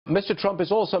Mr. Trump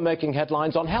is also making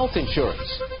headlines on health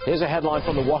insurance. Here's a headline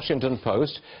from the Washington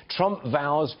Post. Trump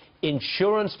vows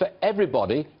insurance for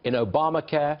everybody in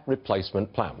Obamacare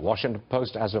replacement plan. Washington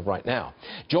Post as of right now.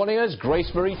 Joining us,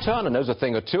 Grace Marie Turner knows a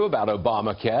thing or two about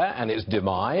Obamacare and its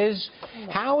demise.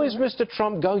 How is Mr.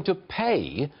 Trump going to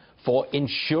pay for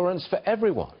insurance for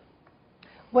everyone?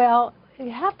 Well,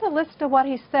 you have to listen to what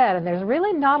he said, and there's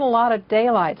really not a lot of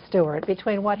daylight, Stuart,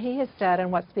 between what he has said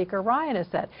and what Speaker Ryan has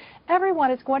said.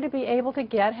 Everyone is going to be able to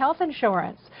get health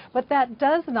insurance, but that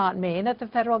does not mean that the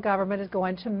federal government is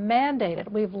going to mandate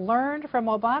it. We've learned from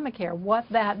Obamacare what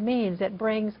that means. It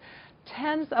brings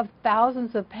tens of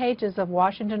thousands of pages of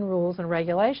Washington rules and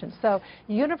regulations. So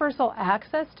universal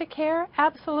access to care,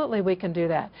 absolutely we can do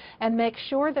that. And make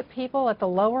sure that people at the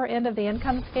lower end of the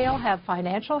income scale have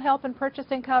financial help in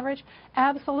purchasing coverage,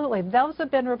 absolutely. Those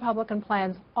have been Republican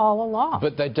plans all along.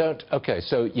 But they don't. Okay,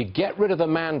 so you get rid of the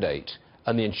mandate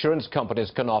and the insurance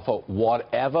companies can offer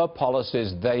whatever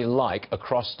policies they like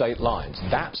across state lines.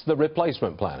 That's the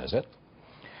replacement plan, is it?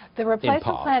 The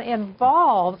replacement plan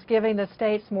involves giving the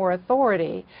states more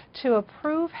authority to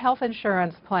approve health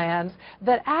insurance plans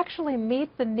that actually meet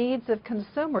the needs of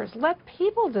consumers. Let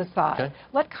people decide. Okay.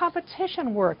 Let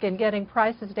competition work in getting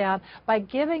prices down by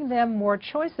giving them more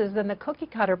choices than the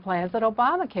cookie-cutter plans that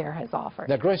Obamacare has offered.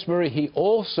 Now, Grace Marie, he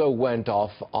also went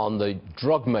off on the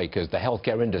drug makers, the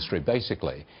healthcare industry,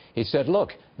 basically. He said,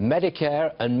 look,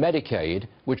 Medicare and Medicaid,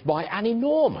 which buy an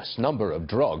enormous number of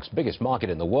drugs, biggest market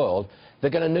in the world, they're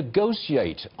going to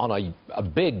negotiate on a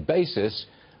big basis,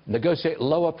 negotiate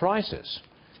lower prices.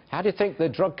 How do you think the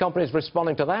drug companies are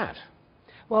responding to that?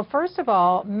 Well, first of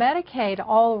all, Medicaid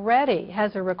already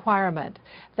has a requirement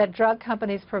that drug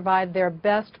companies provide their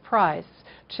best price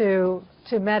to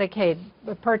Medicaid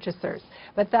purchasers.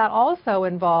 But that also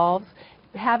involves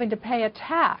having to pay a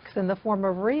tax in the form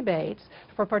of rebates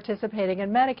for participating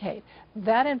in Medicaid.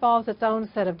 That involves its own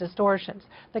set of distortions.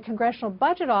 The Congressional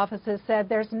Budget Office has said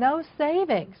there's no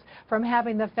savings from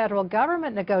having the federal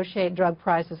government negotiate drug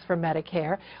prices for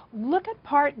Medicare. Look at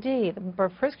Part D,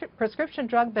 the prescription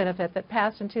drug benefit that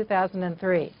passed in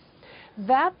 2003.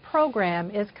 That program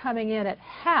is coming in at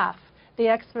half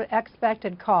the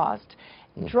expected cost.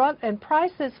 Drug and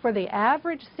prices for the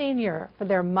average senior for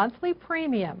their monthly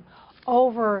premium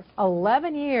over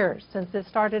 11 years since it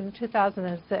started in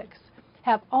 2006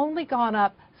 have only gone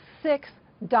up $6.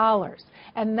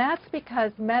 And that's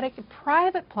because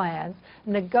private plans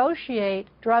negotiate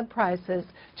drug prices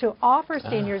to offer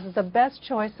seniors the best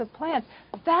choice of plans.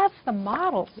 That's the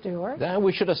model, Stuart.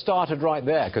 We should have started right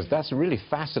there, because that's really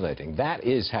fascinating. That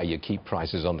is how you keep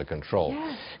prices under control.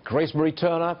 Yes. Grace Marie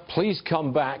Turner, please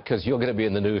come back, because you're going to be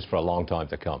in the news for a long time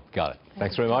to come. Got it.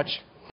 Thanks very much.